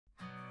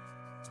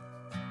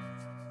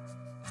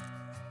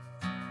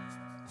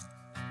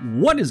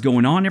What is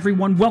going on,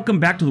 everyone? Welcome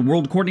back to the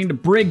world according to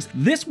Briggs.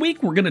 This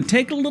week we're going to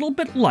take a little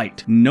bit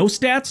light. No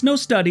stats, no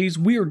studies.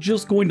 We are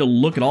just going to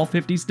look at all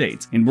 50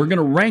 states, and we're going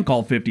to rank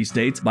all 50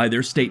 states by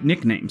their state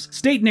nicknames.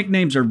 State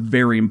nicknames are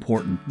very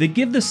important. They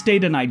give the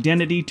state an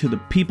identity to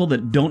the people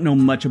that don't know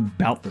much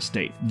about the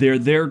state. They're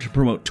there to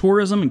promote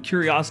tourism and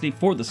curiosity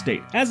for the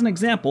state. As an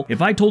example,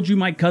 if I told you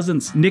my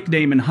cousin's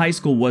nickname in high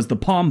school was the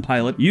Palm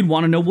Pilot, you'd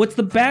want to know what's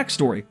the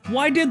backstory.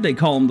 Why did they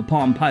call him the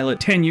Palm Pilot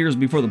 10 years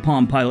before the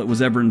Palm Pilot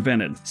was ever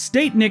invented?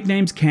 State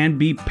nicknames can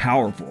be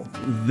powerful.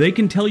 They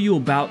can tell you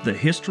about the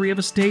history of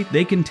a state,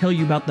 they can tell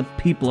you about the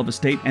people of a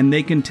state, and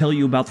they can tell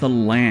you about the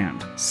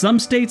land. Some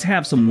states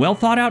have some well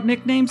thought out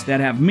nicknames that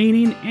have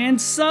meaning, and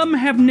some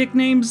have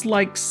nicknames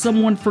like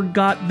someone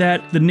forgot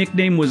that the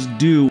nickname was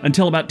due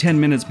until about 10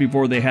 minutes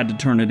before they had to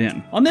turn it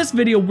in. On this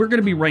video, we're going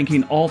to be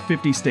ranking all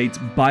 50 states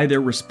by their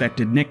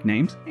respected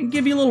nicknames and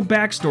give you a little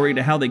backstory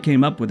to how they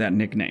came up with that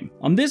nickname.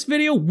 On this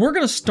video, we're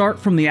going to start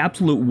from the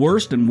absolute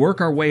worst and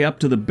work our way up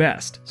to the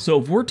best. So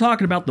if we're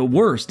talking about the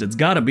worst, it's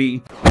gotta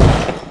be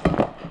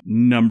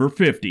number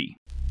 50.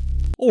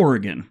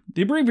 Oregon.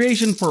 The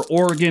abbreviation for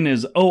Oregon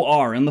is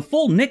OR, and the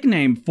full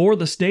nickname for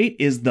the state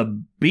is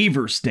the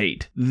Beaver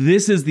State.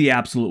 This is the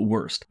absolute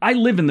worst. I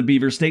live in the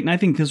Beaver State, and I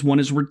think this one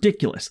is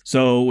ridiculous.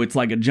 So it's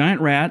like a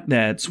giant rat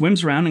that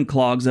swims around and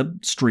clogs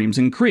up streams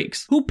and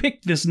creeks. Who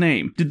picked this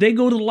name? Did they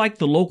go to like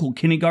the local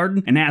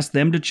kindergarten and ask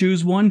them to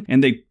choose one,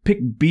 and they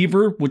picked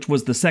Beaver, which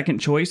was the second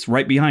choice,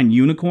 right behind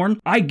Unicorn?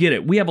 I get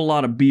it. We have a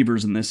lot of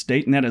beavers in this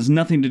state, and that has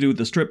nothing to do with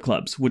the strip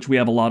clubs, which we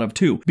have a lot of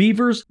too.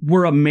 Beavers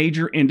were a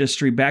major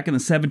industry back in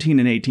the 17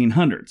 and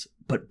 1800s.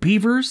 But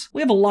beavers?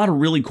 We have a lot of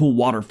really cool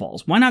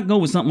waterfalls. Why not go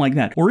with something like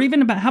that? Or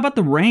even how about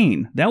the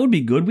rain? That would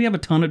be good. We have a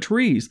ton of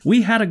trees.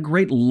 We had a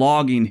great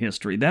logging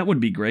history. That would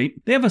be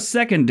great. They have a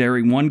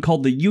secondary one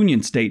called the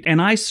Union State,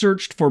 and I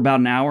searched for about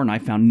an hour and I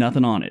found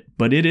nothing on it.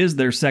 But it is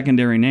their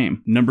secondary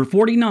name. Number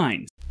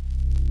 49.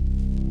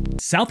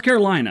 South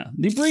Carolina.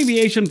 The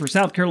abbreviation for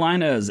South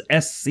Carolina is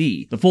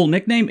SC. The full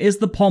nickname is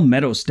the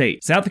Palmetto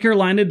State. South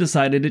Carolina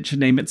decided it should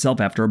name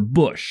itself after a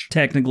bush.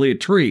 Technically a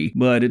tree,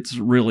 but it's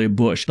really a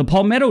bush. The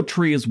palmetto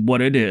tree is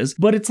what it is,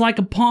 but it's like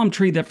a palm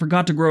tree that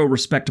forgot to grow a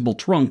respectable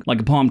trunk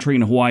like a palm tree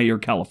in Hawaii or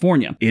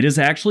California. It is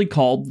actually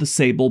called the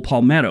sable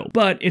palmetto,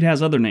 but it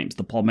has other names.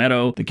 The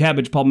palmetto, the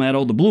cabbage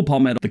palmetto, the blue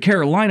palmetto, the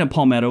Carolina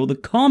palmetto, the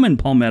common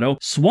palmetto,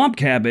 swamp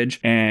cabbage,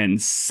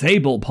 and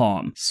sable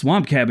palm.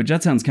 Swamp cabbage,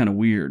 that sounds kind of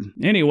weird.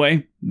 Anyway,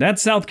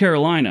 that's South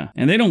Carolina,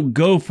 and they don't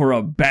go for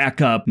a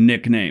backup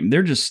nickname.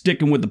 They're just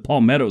sticking with the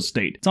Palmetto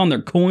State. It's on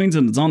their coins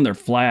and it's on their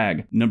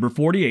flag. Number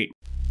 48.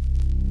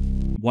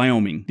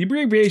 Wyoming. The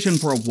abbreviation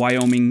for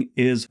Wyoming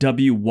is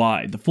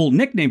WY. The full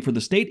nickname for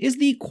the state is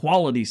the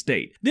Equality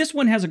State. This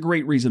one has a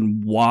great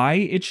reason why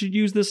it should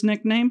use this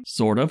nickname,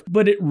 sort of,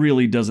 but it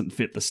really doesn't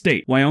fit the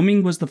state.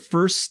 Wyoming was the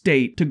first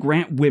state to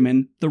grant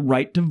women the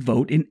right to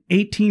vote in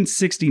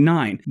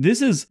 1869.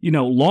 This is,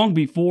 long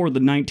before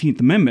the 19th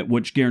Amendment,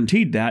 which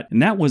guaranteed that,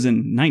 and that was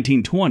in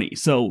 1920.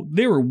 So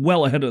they were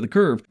well ahead of the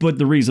curve, but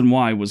the reason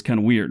why was kind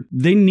of weird.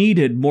 They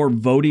needed more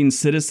voting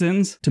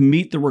citizens to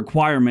meet the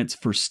requirements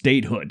for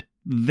statehood.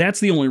 That's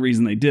the only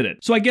reason they did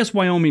it. So I guess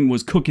Wyoming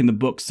was cooking the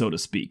books, so to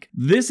speak.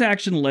 This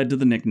action led to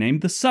the nickname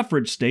the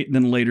Suffrage State,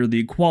 then later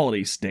the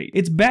Equality State.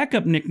 Its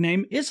backup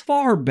nickname is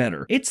far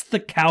better. It's the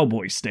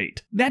Cowboy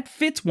State. That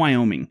fits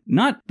Wyoming,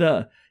 not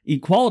the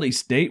Equality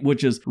State,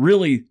 which is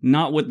really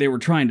not what they were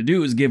trying to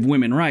do, is give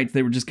women rights.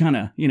 They were just kind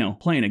of,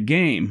 playing a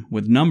game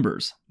with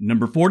numbers.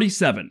 Number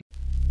 47.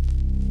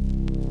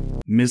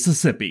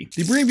 Mississippi.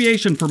 The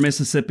abbreviation for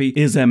Mississippi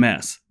is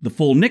MS. The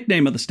full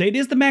nickname of the state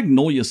is the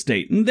Magnolias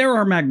State, and there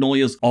are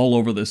magnolias all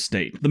over this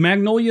state. The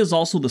magnolia is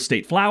also the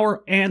state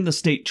flower and the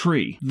state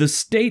tree. The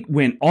state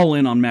went all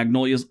in on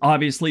magnolias.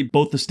 Obviously,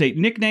 both the state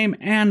nickname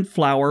and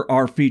flower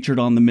are featured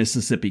on the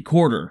Mississippi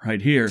Quarter,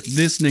 right here.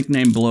 This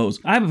nickname blows.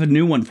 I have a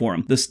new one for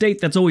them. The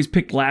state that's always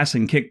picked last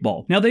in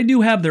kickball. Now, they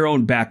do have their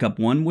own backup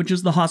one, which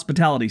is the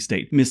Hospitality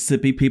State.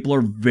 Mississippi people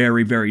are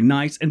very, very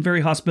nice and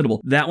very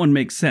hospitable. That one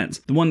makes sense.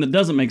 The one that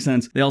doesn't make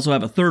sense, they also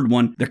have a third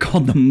one. They're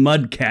called the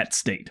Mudcat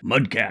State.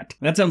 Mudcat.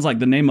 That sounds like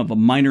the name of a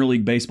minor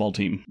league baseball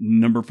team.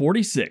 Number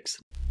 46.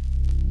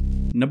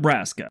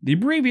 Nebraska. The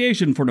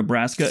abbreviation for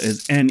Nebraska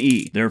is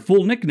NE. Their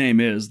full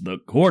nickname is the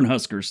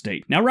Cornhusker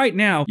State. Now, right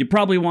now, you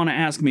probably want to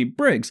ask me,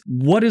 Briggs,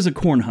 what is a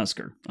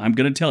Cornhusker? I'm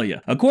going to tell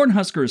you. A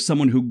Cornhusker is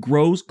someone who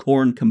grows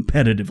corn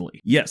competitively.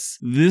 Yes,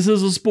 this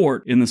is a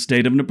sport in the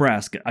state of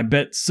Nebraska. I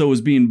bet so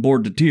is being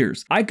bored to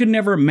tears. I could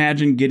never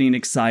imagine getting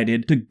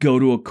excited to go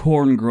to a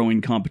corn growing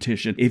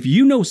competition. If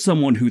you know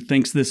someone who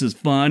thinks this is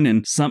fun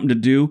and something to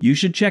do, you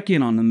should check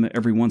in on them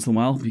every once in a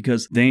while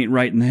because they ain't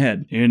right in the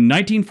head. In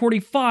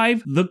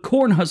 1945, the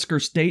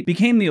Cornhusker State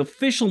became the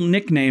official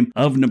nickname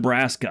of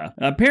Nebraska.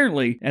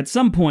 Apparently, at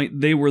some point,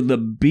 they were the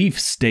Beef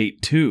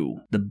State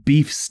too. The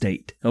Beef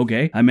State.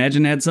 Okay, I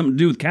imagine it had something to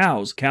do with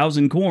cows. Cows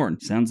and corn.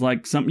 Sounds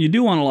like something you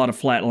do on a lot of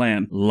flat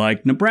land,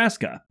 like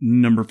Nebraska.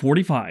 Number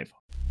 45.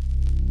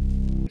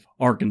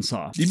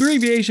 Arkansas. The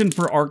abbreviation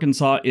for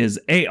Arkansas is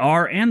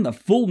AR, and the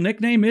full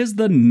nickname is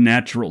the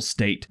Natural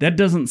State. That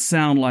doesn't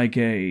sound like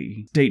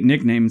a state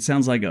nickname, it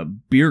sounds like a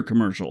beer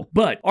commercial.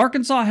 But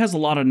Arkansas has a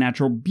lot of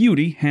natural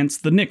beauty, hence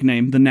the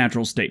nickname, the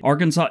Natural State.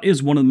 Arkansas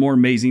is one of the more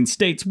amazing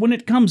states when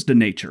it comes to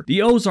nature.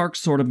 The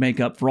Ozarks sort of make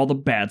up for all the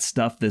bad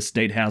stuff this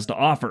state has to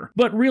offer.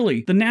 But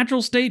really, the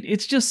Natural State,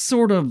 it's just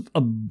sort of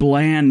a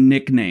bland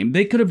nickname.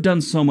 They could have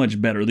done so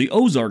much better. The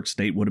Ozark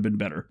State would have been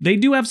better. They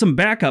do have some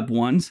backup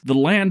ones, the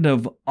Land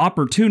of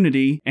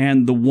Opportunity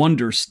and the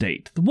Wonder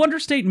State. The Wonder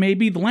State may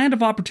be the Land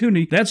of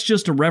Opportunity. That's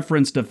just a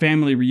reference to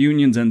family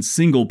reunions and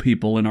single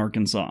people in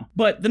Arkansas.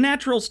 But the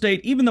Natural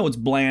State, even though it's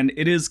bland,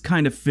 it is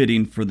kind of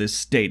fitting for this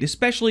state,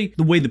 especially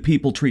the way the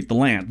people treat the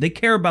land. They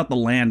care about the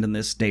land in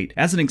this state.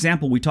 As an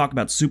example, we talk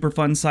about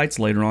Superfund sites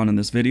later on in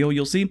this video,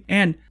 you'll see.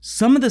 And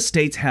some of the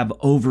states have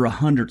over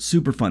 100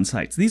 Superfund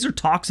sites. These are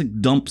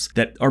toxic dumps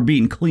that are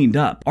being cleaned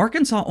up.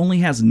 Arkansas only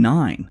has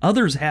 9.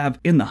 Others have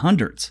in the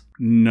hundreds.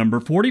 Number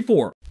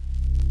 44.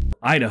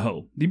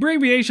 Idaho. The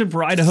abbreviation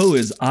for Idaho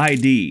is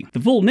ID. The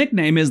full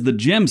nickname is the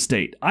Gem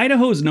State.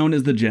 Idaho is known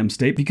as the Gem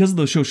State because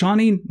the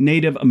Shoshone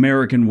Native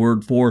American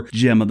word for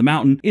gem of the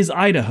mountain is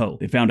Idaho.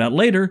 They found out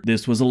later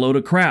this was a load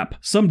of crap.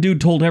 Some dude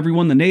told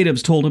everyone the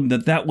natives told him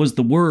that that was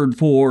the word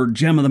for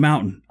gem of the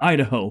mountain,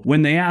 Idaho.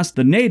 When they asked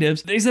the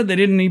natives, they said they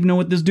didn't even know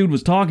what this dude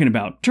was talking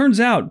about. Turns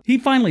out, he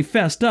finally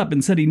fessed up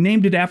and said he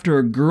named it after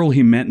a girl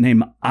he met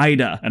named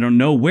Ida. I don't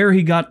know where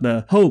he got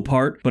the ho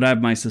part, but I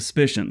have my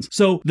suspicions.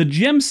 So the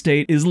Gem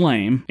State is lame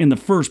in the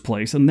first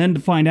place, and then to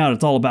find out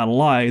it's all about a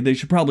lie, they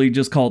should probably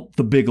just call it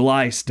the Big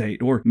Lie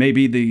State, or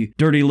maybe the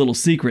Dirty Little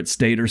Secret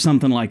State, or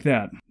something like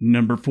that.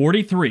 Number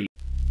 43.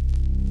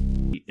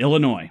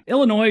 Illinois.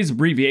 Illinois'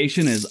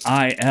 abbreviation is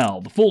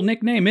IL. The full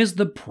nickname is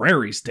the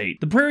Prairie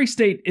State. The Prairie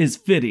State is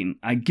fitting,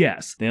 I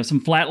guess. They have some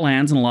flat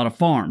lands and a lot of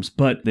farms,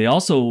 but they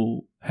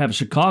also have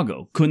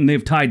Chicago. Couldn't they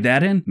have tied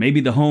that in?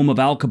 Maybe the home of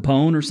Al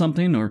Capone or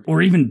something?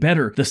 Or even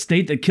better, the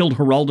state that killed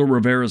Geraldo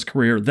Rivera's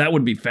career. That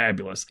would be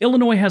fabulous.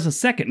 Illinois has a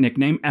second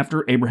nickname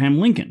after Abraham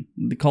Lincoln.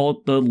 They call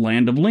it the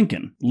Land of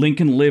Lincoln.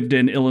 Lincoln lived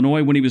in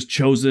Illinois when he was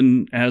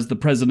chosen as the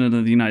President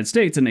of the United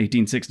States in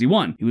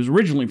 1861. He was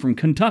originally from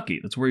Kentucky.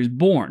 That's where he was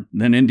born.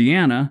 Then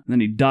Indiana. Then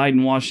he died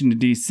in Washington,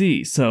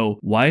 D.C. So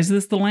why is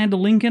this the Land of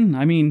Lincoln?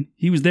 I mean,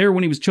 he was there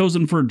when he was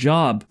chosen for a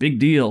job. Big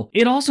deal.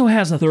 It also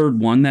has a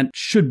third one that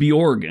should be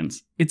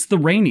Oregon's. It's the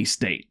Rainy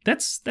State.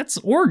 That's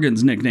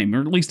Oregon's nickname,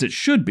 or at least it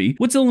should be.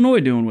 What's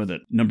Illinois doing with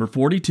it? Number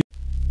 42.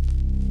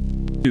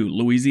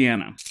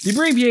 Louisiana. The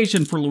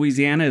abbreviation for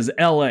Louisiana is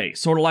LA,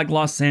 sort of like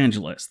Los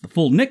Angeles. The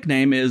full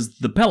nickname is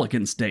the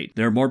Pelican State.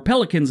 There are more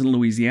pelicans in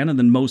Louisiana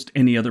than most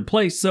any other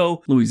place,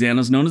 so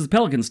Louisiana is known as the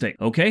Pelican State.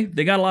 Okay,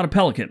 they got a lot of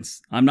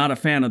pelicans. I'm not a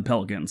fan of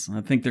pelicans.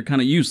 I think they're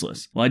kind of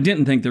useless. Well, I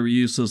didn't think they were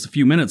useless a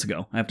few minutes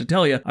ago. I have to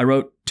tell you, I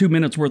wrote 2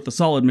 minutes worth of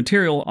solid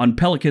material on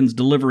pelicans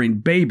delivering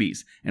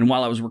babies. And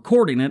while I was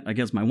recording it, I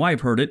guess my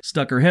wife heard it,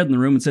 stuck her head in the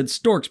room and said,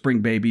 "Storks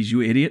bring babies,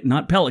 you idiot,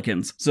 not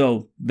pelicans."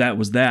 So that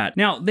was that.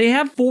 Now, they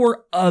have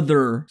 4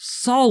 other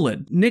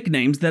solid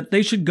nicknames that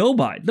they should go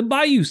by. The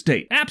Bayou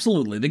State.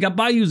 Absolutely. They got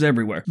bayous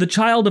everywhere. The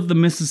Child of the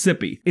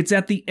Mississippi. It's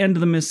at the end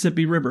of the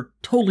Mississippi River.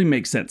 Totally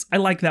makes sense. I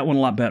like that one a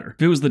lot better.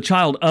 If it was the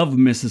Child of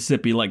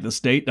Mississippi like the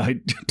state,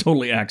 I'd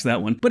totally axe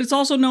that one. But it's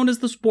also known as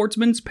the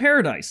Sportsman's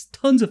Paradise.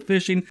 Tons of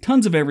fishing,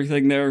 tons of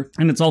everything there.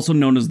 And it's also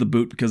known as the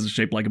Boot because it's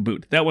shaped like a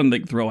boot. That one they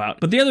can throw out.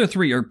 But the other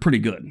 3 are pretty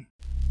good.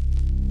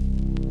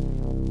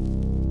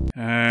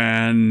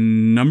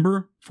 And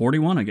number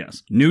 41, I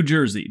guess. New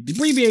Jersey. The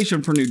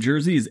abbreviation for New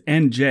Jersey is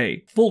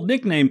NJ. Full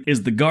nickname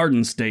is the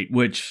Garden State,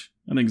 which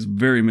I think is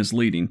very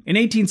misleading. In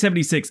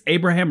 1876,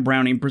 Abraham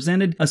Browning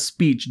presented a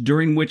speech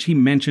during which he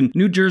mentioned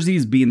New Jersey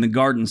as being the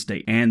Garden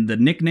State, and the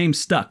nickname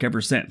stuck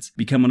ever since,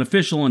 becoming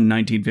official in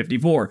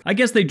 1954. I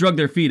guess they drug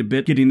their feet a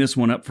bit getting this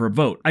one up for a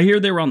vote. I hear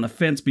they were on the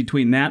fence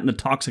between that and the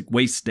Toxic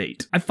Waste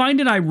State. I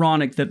find it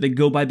ironic that they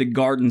go by the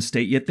Garden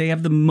State, yet they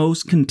have the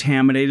most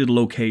contaminated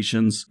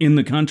locations in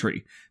the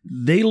country.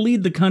 They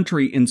lead the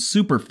country in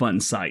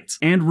Superfund sites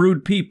and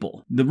rude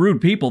people. The rude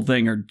people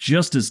thing are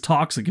just as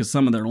toxic as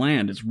some of their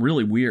land. It's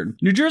really weird.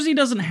 New Jersey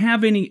doesn't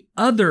have any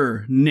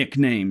other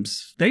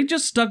nicknames. They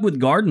just stuck with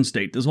Garden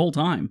State this whole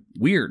time.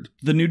 Weird.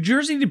 The New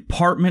Jersey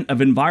Department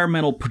of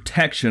Environmental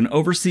Protection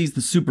oversees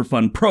the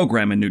Superfund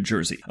program in New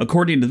Jersey.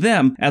 According to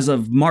them, as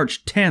of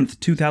March 10th,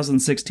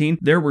 2016,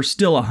 there were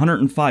still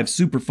 105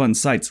 Superfund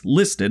sites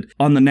listed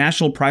on the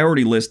national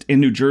priority list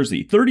in New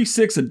Jersey.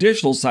 36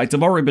 additional sites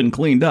have already been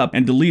cleaned up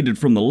and deleted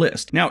from the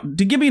list. Now,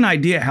 to give you an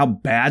idea how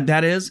bad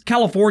that is,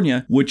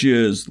 California, which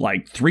is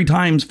like 4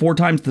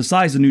 times the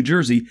size of New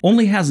Jersey,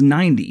 only has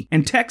 90.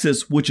 And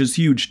Texas, which is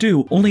huge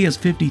too, only has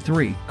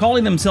 53.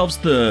 Calling themselves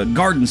the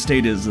Garden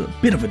State is a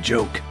bit of a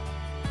joke.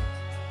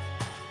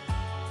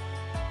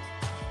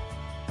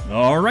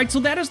 Alright,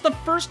 so that is the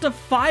first of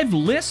 5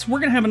 lists. We're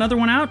gonna have another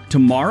one out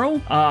tomorrow.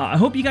 I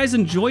hope you guys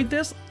enjoyed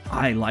this.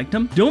 I liked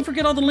them. Don't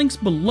forget all the links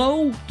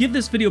below. Give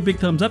this video a big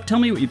thumbs up. Tell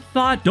me what you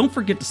thought. Don't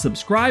forget to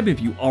subscribe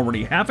if you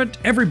already haven't.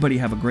 Everybody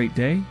have a great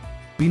day.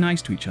 Be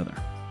nice to each other.